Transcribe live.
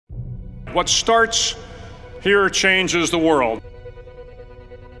What starts here changes the world.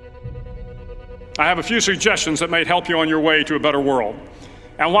 I have a few suggestions that may help you on your way to a better world.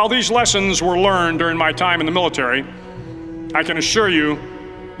 And while these lessons were learned during my time in the military, I can assure you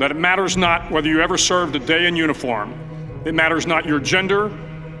that it matters not whether you ever served a day in uniform. It matters not your gender,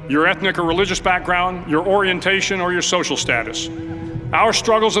 your ethnic or religious background, your orientation, or your social status. Our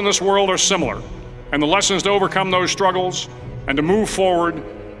struggles in this world are similar, and the lessons to overcome those struggles and to move forward,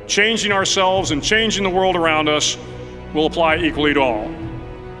 changing ourselves and changing the world around us, will apply equally to all.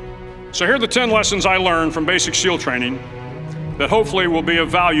 So here are the 10 lessons I learned from basic SEAL training that hopefully will be of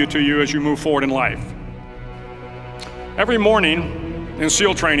value to you as you move forward in life. Every morning in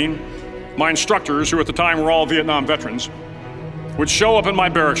SEAL training, my instructors, who at the time were all Vietnam veterans, would show up in my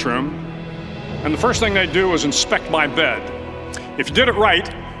barracks room, and the first thing they'd do was inspect my bed. If you did it right,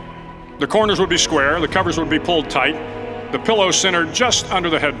 the corners would be square, the covers would be pulled tight, the pillow centered just under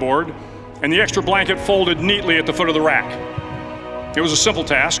the headboard, and the extra blanket folded neatly at the foot of the rack. It was a simple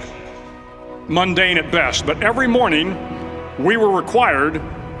task, mundane at best, but every morning we were required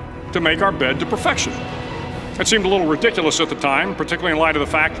to make our bed to perfection. It seemed a little ridiculous at the time, particularly in light of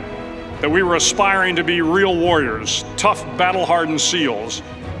the fact that we were aspiring to be real warriors, tough, battle-hardened SEALs.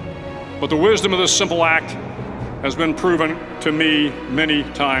 But the wisdom of this simple act has been proven to me many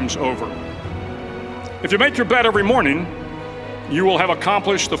times over. If you make your bed every morning, you will have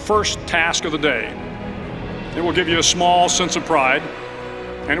accomplished the first task of the day. It will give you a small sense of pride,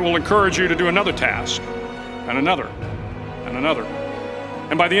 and it will encourage you to do another task, and another, and another.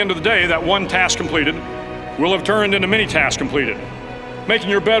 And by the end of the day, that one task completed will have turned into many tasks completed. Making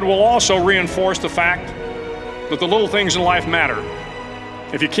your bed will also reinforce the fact that the little things in life matter.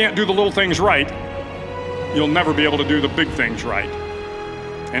 If you can't do the little things right, you'll never be able to do the big things right.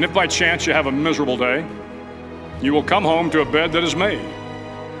 And if by chance you have a miserable day, you will come home to a bed that is made,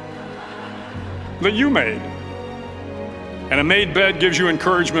 that you made. And a made bed gives you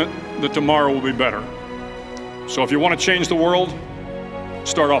encouragement that tomorrow will be better. So if you want to change the world,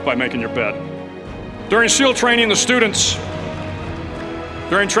 start off by making your bed. During SEAL training, the students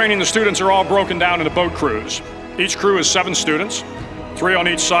are all broken down into boat crews. Each crew is 7 students, 3 on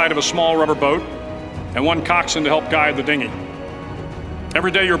each side of a small rubber boat, and 1 coxswain to help guide the dinghy.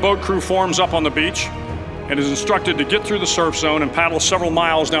 Every day your boat crew forms up on the beach and is instructed to get through the surf zone and paddle several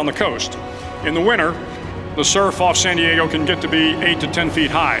miles down the coast. In the winter, the surf off San Diego can get to be 8 to 10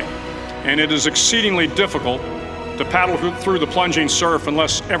 feet high, and it is exceedingly difficult to paddle through the plunging surf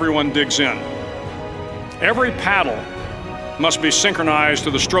unless everyone digs in. Every paddle must be synchronized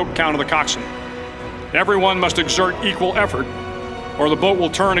to the stroke count of the coxswain. Everyone must exert equal effort, or the boat will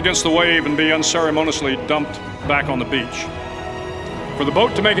turn against the wave and be unceremoniously dumped back on the beach. For the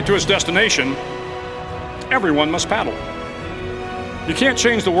boat to make it to its destination, everyone must paddle. You can't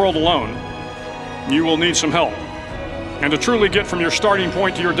change the world alone. You will need some help. And to truly get from your starting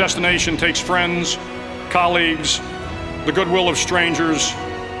point to your destination takes friends, colleagues, the goodwill of strangers,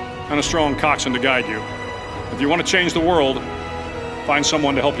 and a strong coxswain to guide you. If you want to change the world, find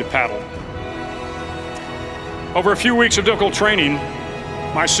someone to help you paddle. Over a few weeks of difficult training,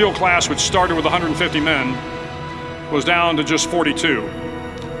 my SEAL class, which started with 150 men, was down to just 42.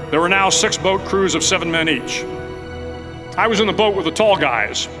 There were now 6 boat crews of 7 men each. I was in the boat with the tall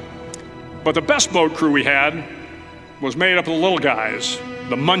guys, but the best boat crew we had was made up of the little guys,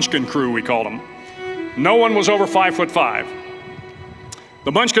 the Munchkin crew, we called them. No one was over 5'5".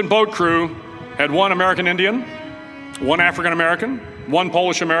 The Munchkin boat crew had 1 American Indian, 1 African American, 1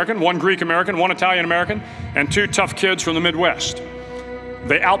 Polish American, 1 Greek American, 1 Italian American, and 2 tough kids from the Midwest.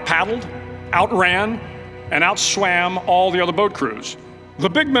 They out-paddled, outran, and outswam all the other boat crews. The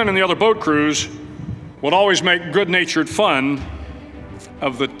big men in the other boat crews would always make good-natured fun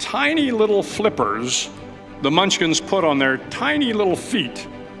of the tiny little flippers the Munchkins put on their tiny little feet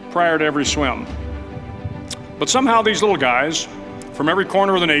prior to every swim. But somehow these little guys from every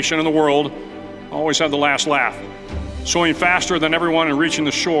corner of the nation and the world always had the last laugh, swimming faster than everyone and reaching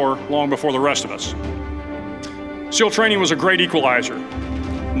the shore long before the rest of us. SEAL training was a great equalizer.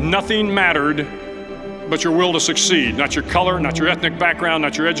 Nothing mattered but your will to succeed, not your color, not your ethnic background,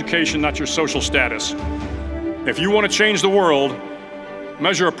 not your education, not your social status. If you want to change the world,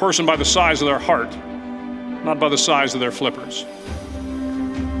 measure a person by the size of their heart, not by the size of their flippers.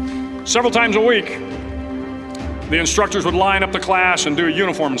 Several times a week, the instructors would line up the class and do a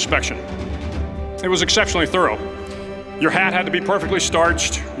uniform inspection. It was exceptionally thorough. Your hat had to be perfectly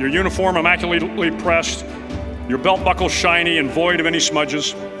starched, your uniform immaculately pressed, your belt buckle shiny and void of any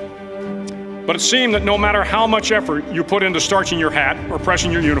smudges. But it seemed that no matter how much effort you put into starching your hat or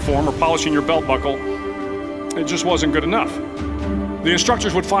pressing your uniform or polishing your belt buckle, it just wasn't good enough. the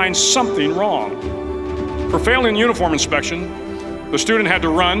instructors would find something wrong. For failing uniform inspection, the student had to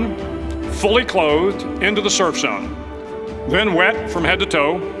run, fully clothed, into the surf zone, then wet from head to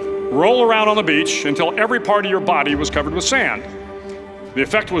toe, roll around on the beach until every part of your body was covered with sand. The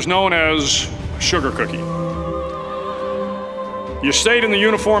effect was known as a sugar cookie. You stayed in the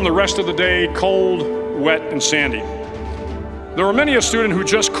uniform the rest of the day, cold, wet, and sandy. There were many a student who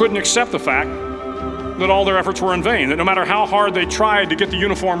just couldn't accept the fact that all their efforts were in vain, that no matter how hard they tried to get the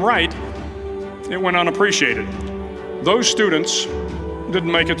uniform right, it went unappreciated. Those students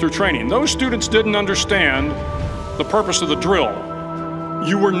didn't make it through training. Those students didn't understand the purpose of the drill.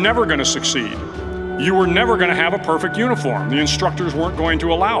 You were never going to succeed. You were never going to have a perfect uniform. The instructors weren't going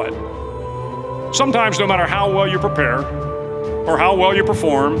to allow it. Sometimes, no matter how well you prepare or how well you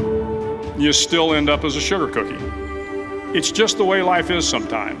perform, you still end up as a sugar cookie. It's just the way life is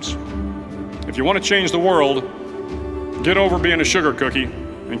sometimes. If you want to change the world, get over being a sugar cookie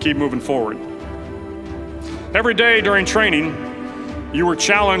and keep moving forward. Every day during training, you were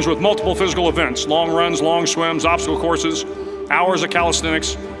challenged with multiple physical events: long runs, long swims, obstacle courses, hours of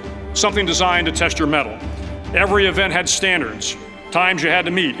calisthenics, something designed to test your mettle. Every event had standards, times you had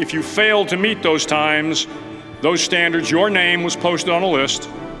to meet. If you failed to meet those times, those standards, your name was posted on a list,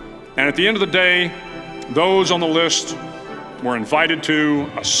 and at the end of the day, those on the list were invited to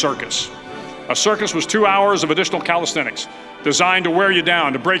a circus. A circus was 2 hours of additional calisthenics, designed to wear you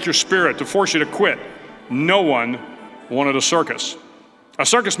down, to break your spirit, to force you to quit. No one wanted a circus. A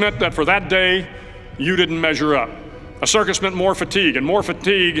circus meant that for that day, you didn't measure up. A circus meant more fatigue, and more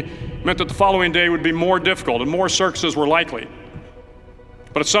fatigue meant that the following day would be more difficult, and more circuses were likely.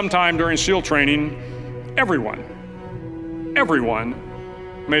 But at some time during SEAL training, everyone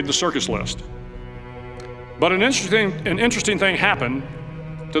made the circus list. But an interesting thing happened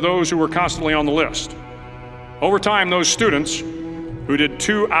to those who were constantly on the list. Over time, those students who did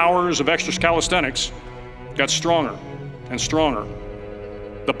 2 hours of extra calisthenics got stronger and stronger.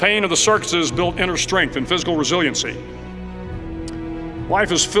 The pain of the circuses built inner strength and physical resiliency.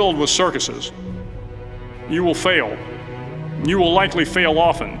 Life is filled with circuses. You will fail. You will likely fail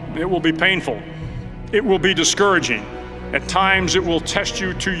often. It will be painful. It will be discouraging. At times, it will test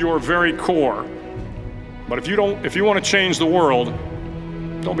you to your very core. But if you want to change the world,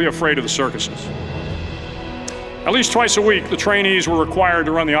 don't be afraid of the circuses. At least twice a week, the trainees were required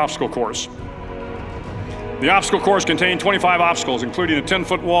to run the obstacle course. The obstacle course contained 25 obstacles, including a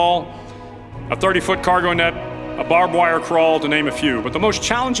 10-foot wall, a 30-foot cargo net, a barbed wire crawl, to name a few. But the most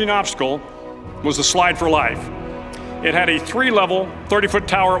challenging obstacle was the slide for life. It had a 3-level, 30-foot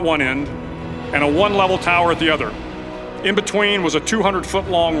tower at one end and a 1-level tower at the other. In between was a 200-foot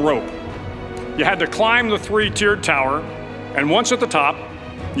long rope. You had to climb the 3-tiered tower, and once at the top,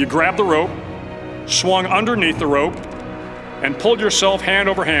 you grabbed the rope, swung underneath the rope, and pulled yourself hand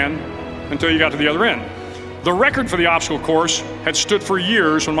over hand until you got to the other end. The record for the obstacle course had stood for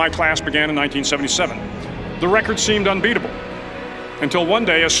years when my class began in 1977. The record seemed unbeatable, until one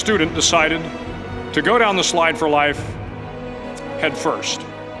day a student decided to go down the slide for life head first.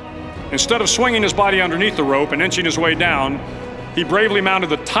 Instead of swinging his body underneath the rope and inching his way down, he bravely mounted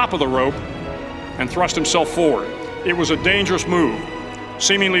the top of the rope and thrust himself forward. It was a dangerous move,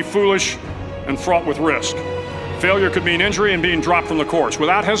 seemingly foolish and fraught with risk. Failure could mean injury and being dropped from the course.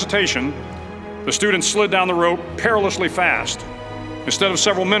 Without hesitation, the student slid down the rope perilously fast. Instead of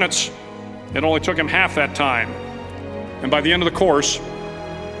several minutes, it only took him half that time. And by the end of the course,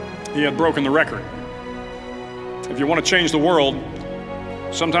 he had broken the record. If you want to change the world,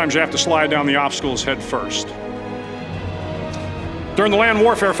 sometimes you have to slide down the obstacles head first. During the land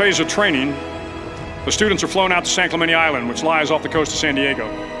warfare phase of training, the students are flown out to San Clemente Island, which lies off the coast of San Diego.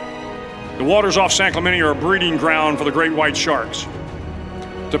 The waters off San Clemente are a breeding ground for the great white sharks.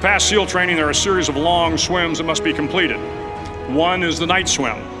 To pass SEAL training, there are a series of long swims that must be completed. One is the night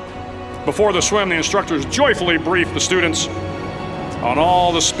swim. Before the swim, the instructors joyfully brief the students on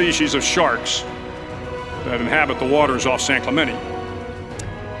all the species of sharks that inhabit the waters off San Clemente.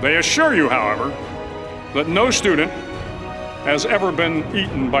 They assure you, however, that no student has ever been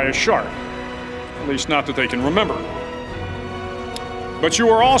eaten by a shark, at least not that they can remember. But you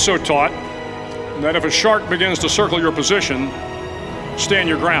are also taught that if a shark begins to circle your position, stand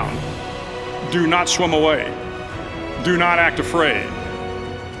your ground. Do not swim away. Do not act afraid.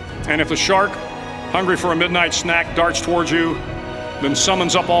 And if the shark, hungry for a midnight snack, darts towards you, then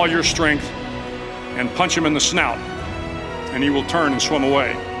summons up all your strength and punch him in the snout, and he will turn and swim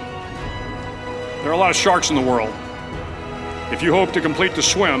away. There are a lot of sharks in the world. If you hope to complete the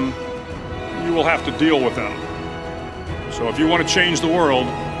swim, you will have to deal with them. So if you want to change the world,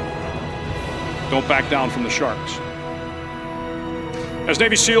 don't back down from the sharks. As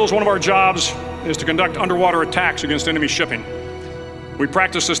Navy SEALs, one of our jobs is to conduct underwater attacks against enemy shipping. We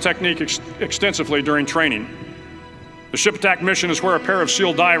practice this technique extensively during training. The ship attack mission is where a pair of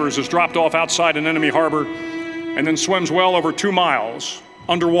SEAL divers is dropped off outside an enemy harbor and then swims well over 2 miles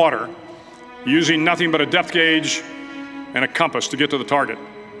underwater, using nothing but a depth gauge and a compass to get to the target.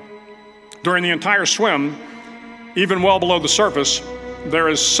 During the entire swim, even well below the surface, there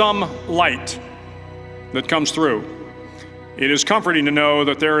is some light that comes through. It is comforting to know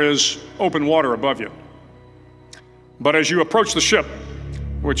that there is open water above you. But as you approach the ship,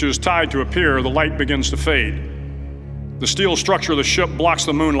 which is tied to a pier, the light begins to fade. The steel structure of the ship blocks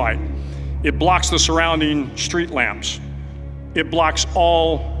the moonlight. It blocks the surrounding street lamps. It blocks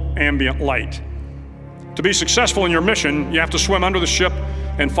all ambient light. To be successful in your mission, you have to swim under the ship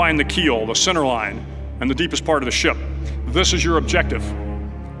and find the keel, the center line, and the deepest part of the ship. This is your objective.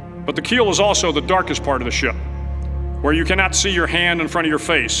 But the keel is also the darkest part of the ship, where you cannot see your hand in front of your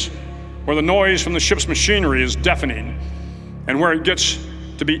face, where the noise from the ship's machinery is deafening, and where it gets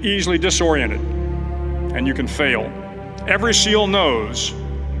to be easily disoriented, and you can fail. Every SEAL knows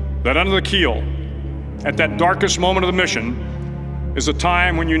that under the keel, at that darkest moment of the mission, is a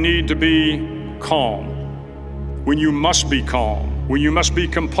time when you need to be calm, when you must be calm, when you must be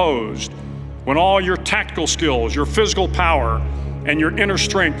composed, when all your tactical skills, your physical power, and your inner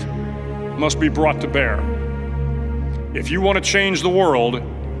strength must be brought to bear. If you want to change the world,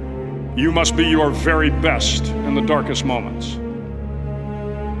 you must be your very best in the darkest moments.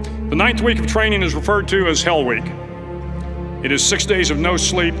 The 9th week of training is referred to as Hell Week. It is 6 days of no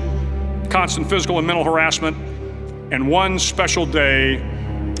sleep, constant physical and mental harassment, and one special day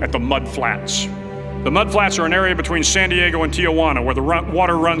at the Mud Flats. The Mud Flats are an area between San Diego and Tijuana where the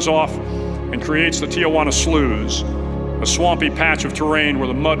water runs off and creates the Tijuana Sloughs, a swampy patch of terrain where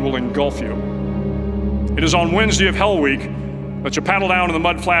the mud will engulf you. It is on Wednesday of Hell Week that you paddle down to the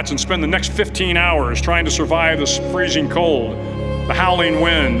Mud Flats and spend the next 15 hours trying to survive this freezing cold, the howling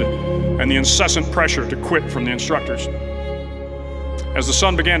wind, and the incessant pressure to quit from the instructors. As the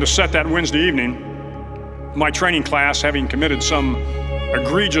sun began to set that Wednesday evening, my training class, having committed some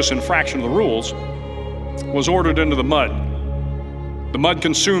egregious infraction of the rules, was ordered into the mud. The mud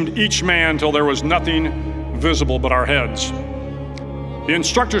consumed each man till there was nothing visible but our heads. The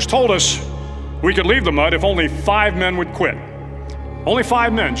instructors told us we could leave the mud if only 5 men would quit. Only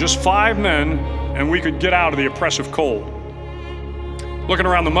 5 men, just 5 men, and we could get out of the oppressive cold. Looking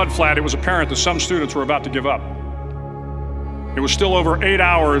around the mud flat, it was apparent that some students were about to give up. It was still over 8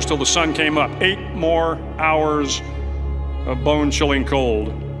 hours till the sun came up. 8 more hours of bone-chilling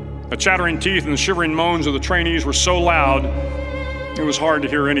cold. The chattering teeth and the shivering moans of the trainees were so loud, it was hard to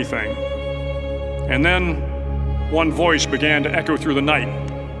hear anything. And then one voice began to echo through the night.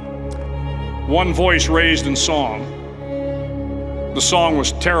 One voice raised in song. The song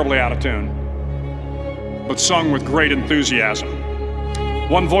was terribly out of tune, but sung with great enthusiasm.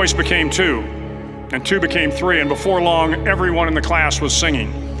 One voice became 2, and 2 became 3, and before long, everyone in the class was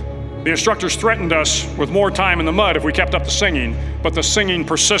singing. The instructors threatened us with more time in the mud if we kept up the singing, but the singing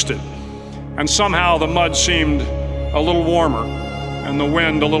persisted, and somehow the mud seemed a little warmer, and the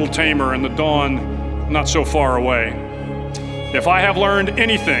wind a little tamer, and the dawn not so far away. If I have learned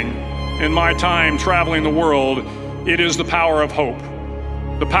anything in my time traveling the world, it is the power of hope,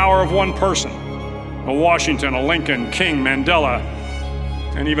 the power of one person, a Washington, a Lincoln, King, Mandela,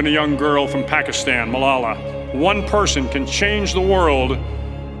 and even a young girl from Pakistan, Malala. One person can change the world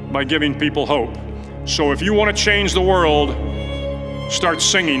by giving people hope. So if you want to change the world, start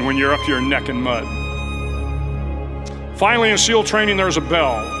singing when you're up to your neck in mud. Finally, in SEAL training, there's a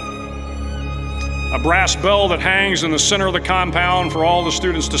bell. A brass bell that hangs in the center of the compound for all the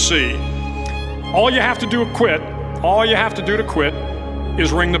students to see. All you have to do to quit,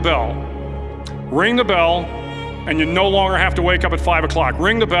 is ring the bell. Ring the bell, and you no longer have to wake up at 5 o'clock.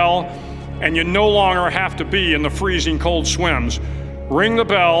 Ring the bell, and you no longer have to be in the freezing cold swims. Ring the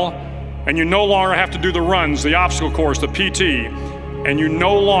bell, and you no longer have to do the runs, the obstacle course, the PT, and you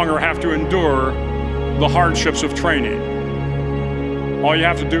no longer have to endure the hardships of training. All you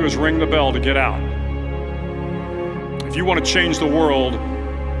have to do is ring the bell to get out. If you want to change the world,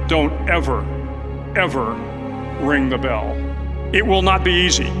 don't ever, ever ring the bell. It will not be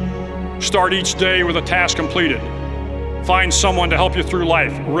easy. Start each day with a task completed. Find someone to help you through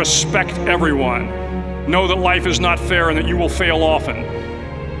life. Respect everyone. Know that life is not fair and that you will fail often.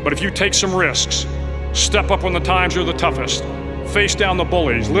 But if you take some risks, step up when the times are the toughest, face down the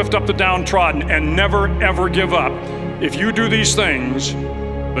bullies, lift up the downtrodden, and never ever give up. If you do these things,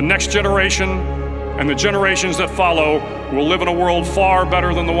 the next generation and the generations that follow will live in a world far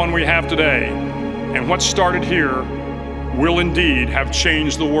better than the one we have today. And what started here will indeed have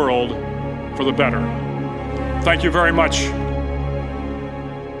changed the world for the better. Thank you very much.